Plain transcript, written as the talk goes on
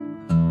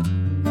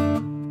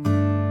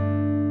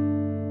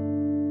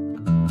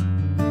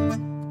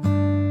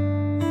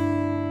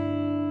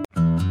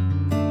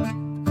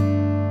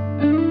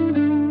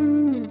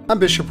I'm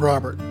Bishop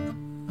Robert.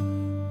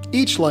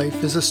 Each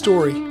life is a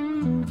story.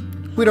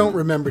 We don't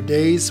remember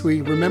days,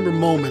 we remember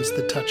moments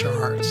that touch our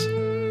hearts.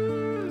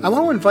 I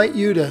want to invite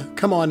you to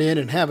come on in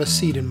and have a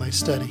seat in my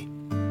study.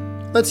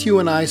 Let's you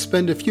and I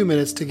spend a few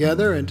minutes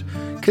together and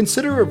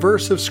consider a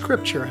verse of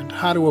Scripture and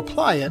how to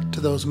apply it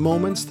to those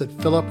moments that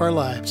fill up our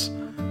lives.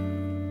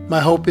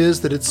 My hope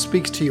is that it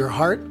speaks to your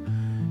heart,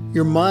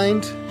 your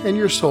mind, and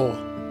your soul.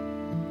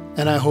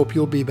 And I hope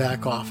you'll be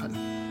back often.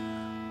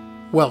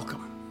 Welcome.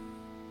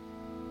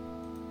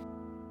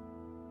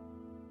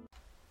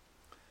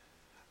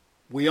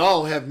 We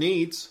all have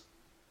needs.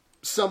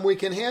 Some we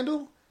can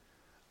handle,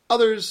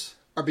 others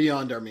are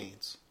beyond our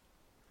means.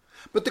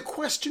 But the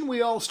question we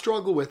all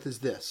struggle with is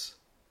this: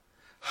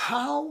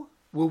 how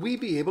will we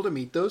be able to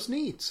meet those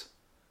needs?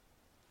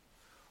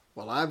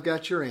 Well, I've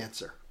got your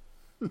answer.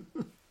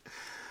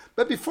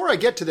 But before I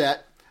get to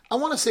that, I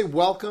want to say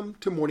welcome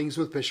to Mornings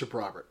with Bishop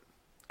Robert.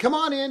 Come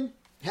on in,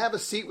 have a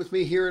seat with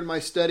me here in my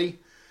study,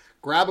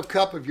 grab a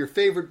cup of your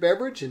favorite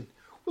beverage, and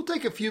we'll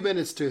take a few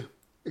minutes to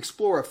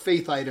explore a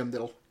faith item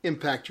that'll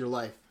impact your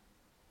life.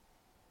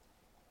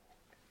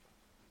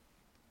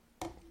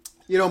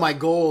 You know, my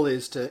goal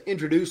is to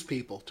introduce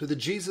people to the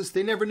Jesus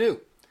they never knew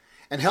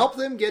and help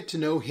them get to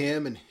know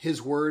Him and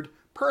His Word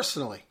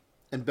personally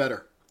and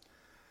better.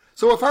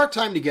 So if our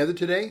time together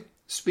today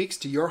speaks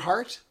to your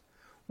heart,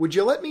 would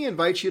you let me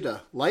invite you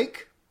to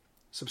like,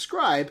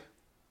 subscribe,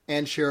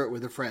 and share it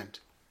with a friend.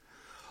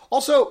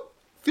 Also,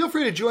 feel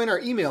free to join our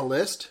email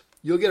list.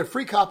 You'll get a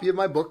free copy of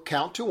my book,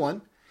 Count to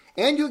One,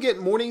 and you'll get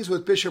Mornings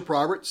with Bishop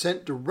Robert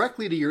sent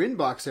directly to your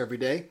inbox every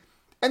day,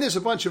 and there's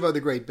a bunch of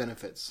other great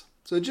benefits.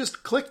 So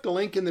just click the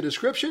link in the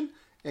description,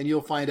 and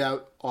you'll find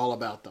out all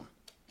about them.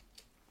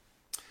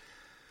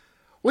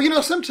 Well, you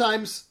know,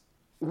 sometimes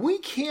we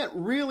can't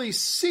really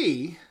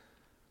see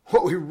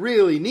what we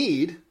really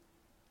need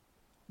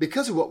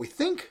because of what we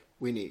think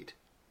we need.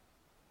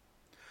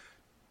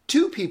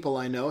 2 people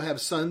I know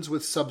have sons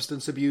with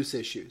substance abuse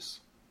issues.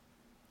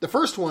 The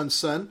first one's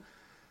son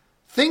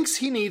thinks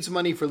he needs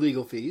money for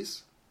legal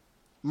fees,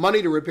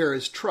 money to repair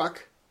his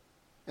truck,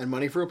 and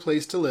money for a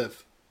place to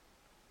live.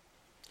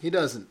 He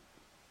doesn't.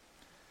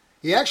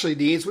 He actually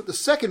needs what the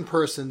second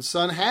person's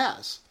son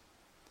has.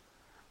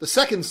 The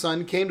second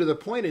son came to the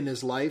point in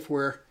his life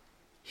where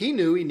he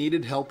knew he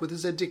needed help with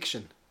his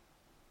addiction,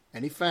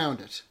 and he found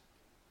it.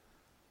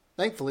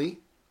 Thankfully,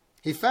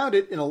 he found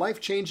it in a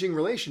life-changing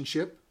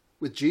relationship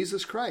with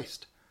Jesus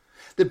Christ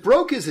that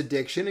broke his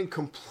addiction and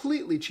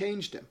completely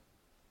changed him.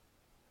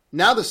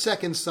 Now the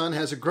second son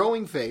has a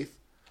growing faith,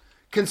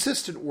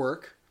 consistent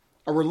work,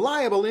 a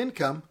reliable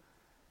income,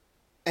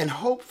 and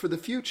hope for the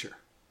future.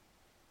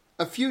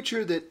 A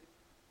future that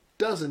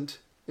doesn't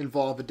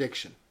involve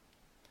addiction.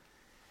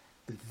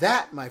 And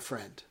that, my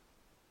friend,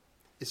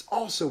 is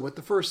also what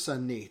the first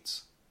son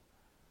needs.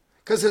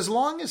 Because as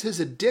long as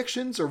his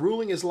addictions are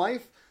ruling his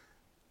life,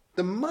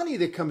 the money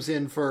that comes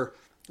in for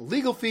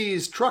legal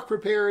fees, truck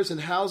repairs,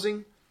 and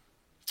housing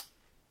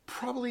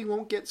probably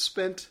won't get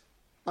spent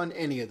on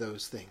any of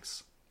those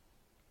things.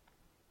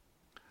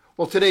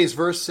 Well, today's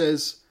verse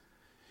says,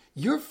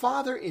 "Your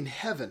Father in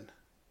heaven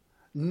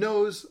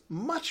knows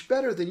much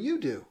better than you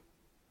do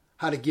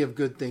how to give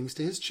good things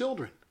to His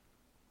children."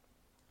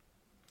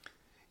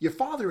 Your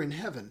Father in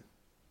heaven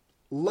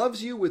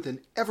loves you with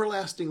an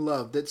everlasting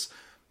love that's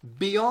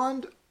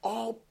beyond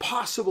all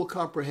possible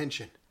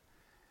comprehension.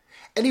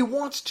 And He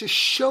wants to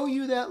show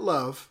you that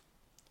love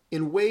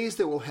in ways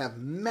that will have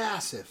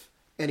massive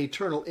and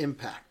eternal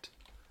impact.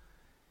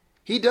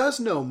 He does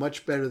know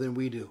much better than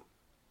we do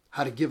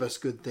how to give us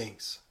good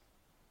things.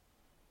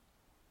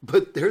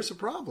 But there's a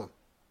problem.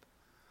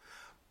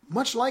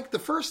 Much like the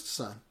first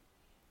son,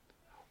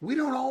 we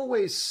don't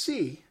always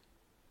see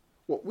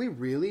what we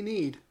really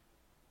need.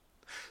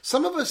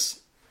 Some of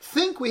us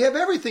think we have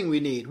everything we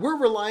need. We're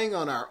relying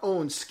on our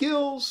own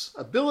skills,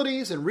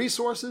 abilities, and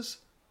resources.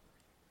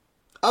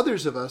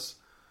 Others of us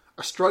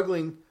are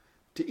struggling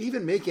to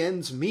even make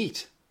ends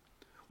meet.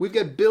 We've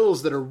got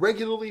bills that are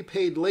regularly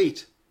paid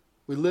late.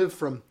 We live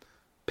from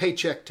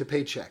paycheck to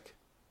paycheck.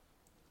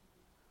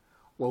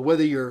 Well,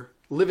 whether you're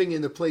living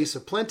in the place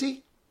of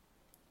plenty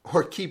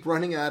or keep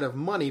running out of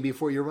money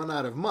before you run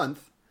out of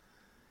month,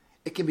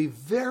 it can be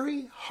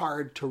very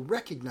hard to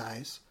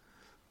recognize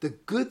the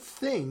good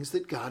things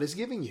that God is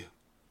giving you,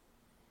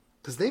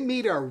 because they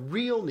meet our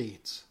real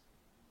needs.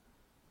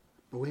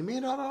 But we may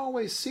not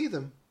always see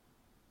them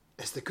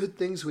as the good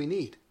things we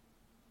need.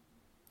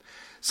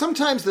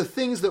 Sometimes the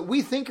things that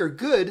we think are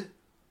good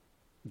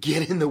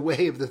get in the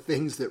way of the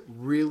things that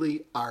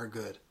really are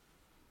good.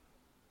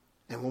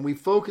 And when we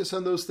focus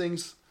on those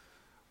things,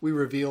 we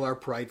reveal our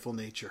prideful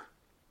nature.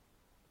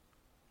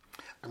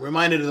 I'm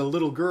reminded of the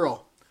little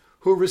girl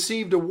who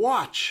received a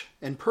watch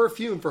and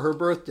perfume for her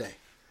birthday.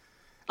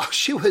 Oh,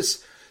 she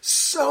was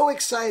so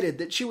excited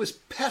that she was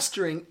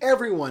pestering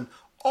everyone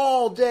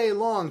all day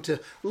long to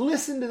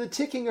listen to the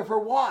ticking of her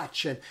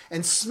watch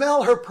and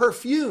smell her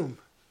perfume.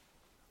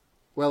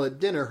 Well, at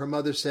dinner, her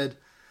mother said,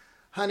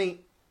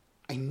 "Honey,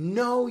 I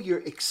know you're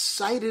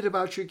excited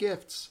about your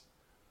gifts,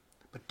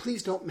 but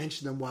please don't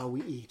mention them while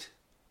we eat."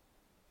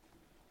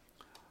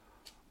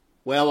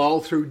 Well,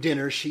 all through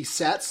dinner, she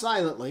sat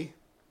silently,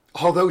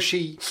 although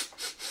she,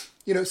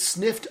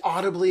 sniffed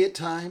audibly at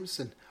times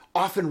and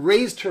often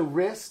raised her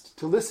wrist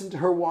to listen to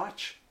her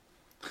watch.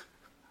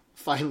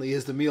 Finally,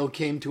 as the meal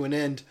came to an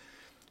end,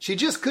 she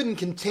just couldn't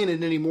contain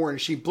it anymore, and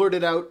she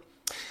blurted out,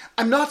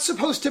 "I'm not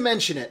supposed to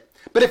mention it,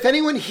 but if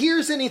anyone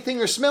hears anything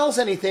or smells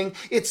anything,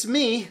 it's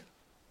me."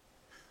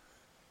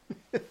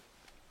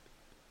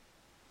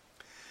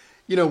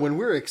 When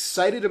we're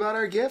excited about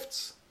our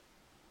gifts,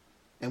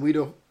 and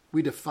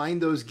we define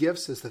those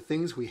gifts as the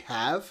things we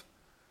have,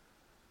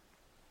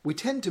 we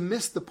tend to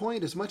miss the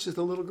point as much as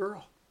the little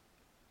girl.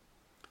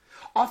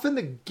 Often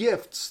the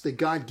gifts that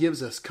God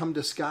gives us come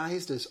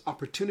disguised as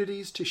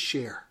opportunities to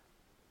share,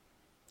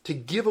 to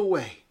give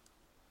away,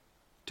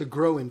 to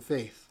grow in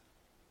faith.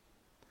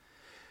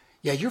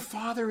 Yeah, your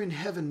Father in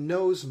heaven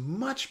knows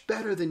much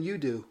better than you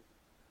do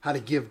how to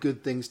give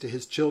good things to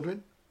his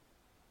children,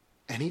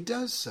 and he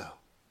does so.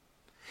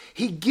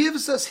 He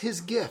gives us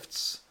his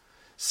gifts: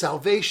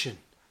 salvation,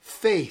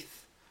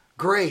 faith,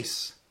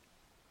 grace.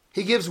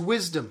 He gives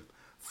wisdom,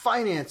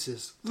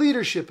 finances,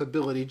 leadership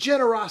ability,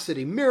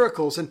 generosity,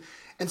 miracles,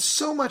 and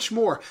so much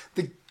more.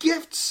 The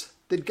gifts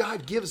that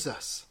God gives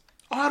us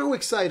ought to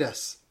excite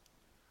us,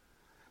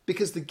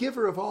 because the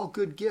giver of all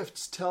good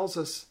gifts tells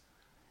us,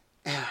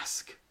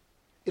 ask,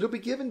 it'll be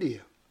given to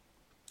you.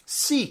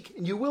 Seek,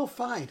 and you will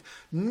find.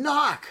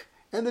 Knock,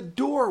 and the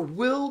door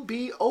will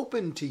be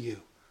opened to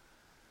you.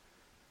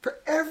 For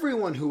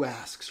everyone who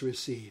asks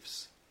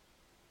receives.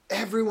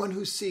 Everyone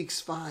who seeks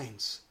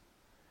finds.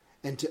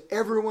 And to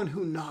everyone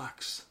who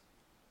knocks,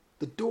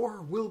 the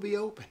door will be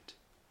opened.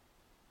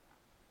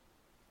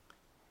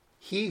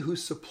 He who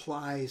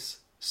supplies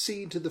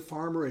seed to the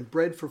farmer and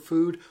bread for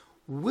food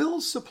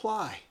will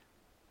supply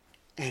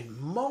and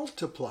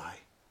multiply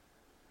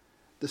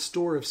the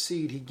store of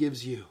seed he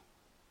gives you.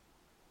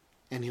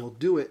 And he'll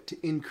do it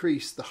to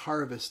increase the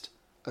harvest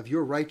of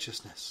your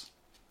righteousness.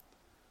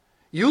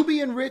 You'll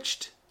be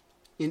enriched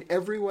in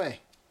every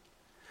way,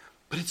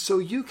 but it's so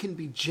you can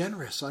be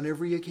generous on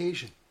every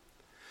occasion,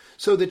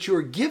 so that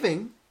your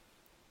giving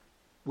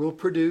will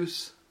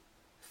produce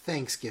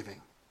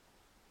thanksgiving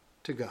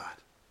to God.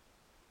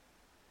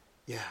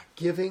 Yeah,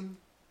 giving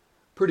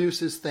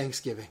produces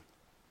thanksgiving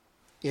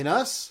in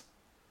us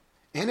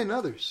and in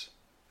others.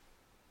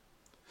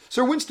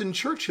 Sir Winston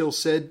Churchill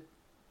said,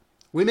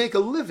 "We make a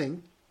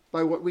living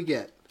by what we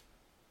get.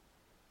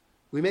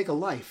 We make a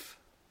life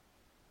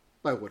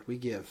by what we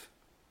give."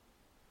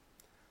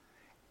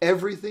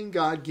 Everything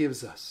God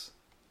gives us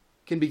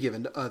can be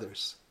given to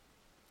others.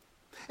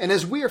 And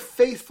as we are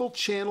faithful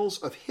channels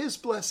of his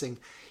blessing,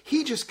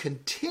 he just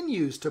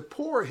continues to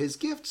pour his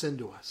gifts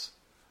into us.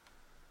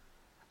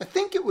 I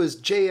think it was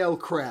J.L.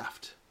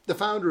 Kraft, the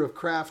founder of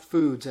Kraft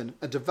Foods and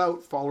a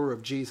devout follower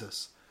of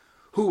Jesus,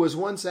 who was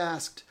once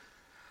asked,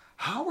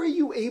 "How are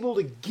you able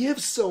to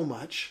give so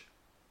much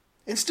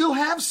and still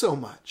have so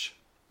much?"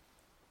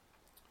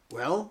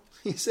 "Well,"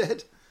 he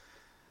said,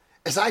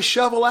 "as I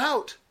shovel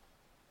out,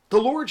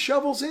 the Lord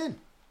shovels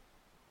in.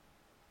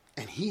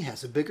 And he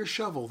has a bigger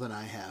shovel than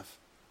I have."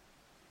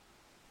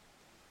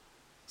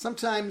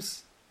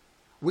 Sometimes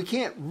we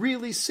can't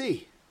really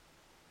see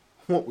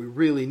what we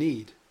really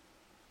need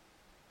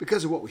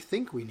because of what we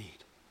think we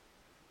need.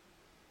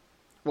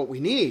 What we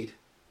need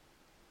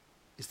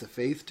is the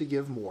faith to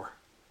give more.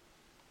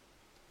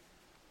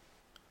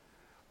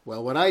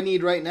 Well, what I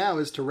need right now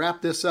is to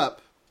wrap this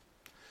up.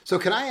 So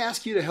can I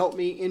ask you to help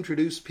me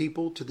introduce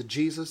people to the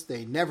Jesus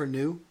they never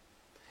knew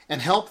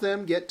and help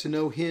them get to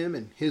know him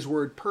and his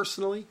word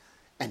personally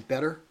and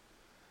better?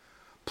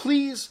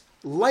 Please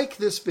like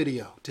this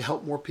video to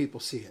help more people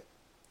see it.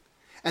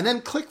 And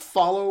then click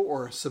follow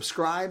or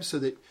subscribe so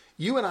that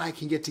you and I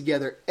can get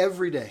together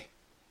every day.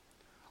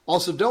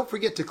 Also, don't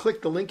forget to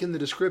click the link in the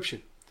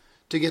description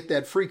to get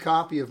that free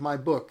copy of my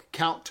book,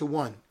 Count to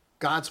One,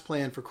 God's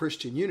Plan for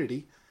Christian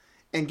Unity,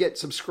 and get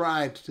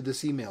subscribed to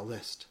this email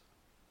list.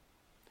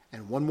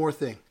 And one more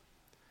thing.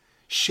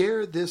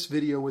 Share this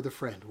video with a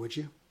friend, would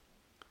you?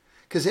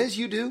 Because as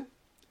you do,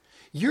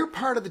 you're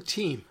part of the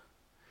team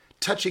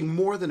touching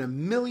more than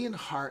 1 million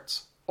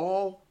hearts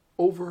all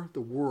over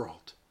the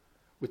world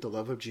with the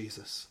love of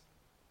Jesus.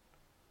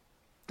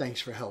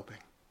 Thanks for helping.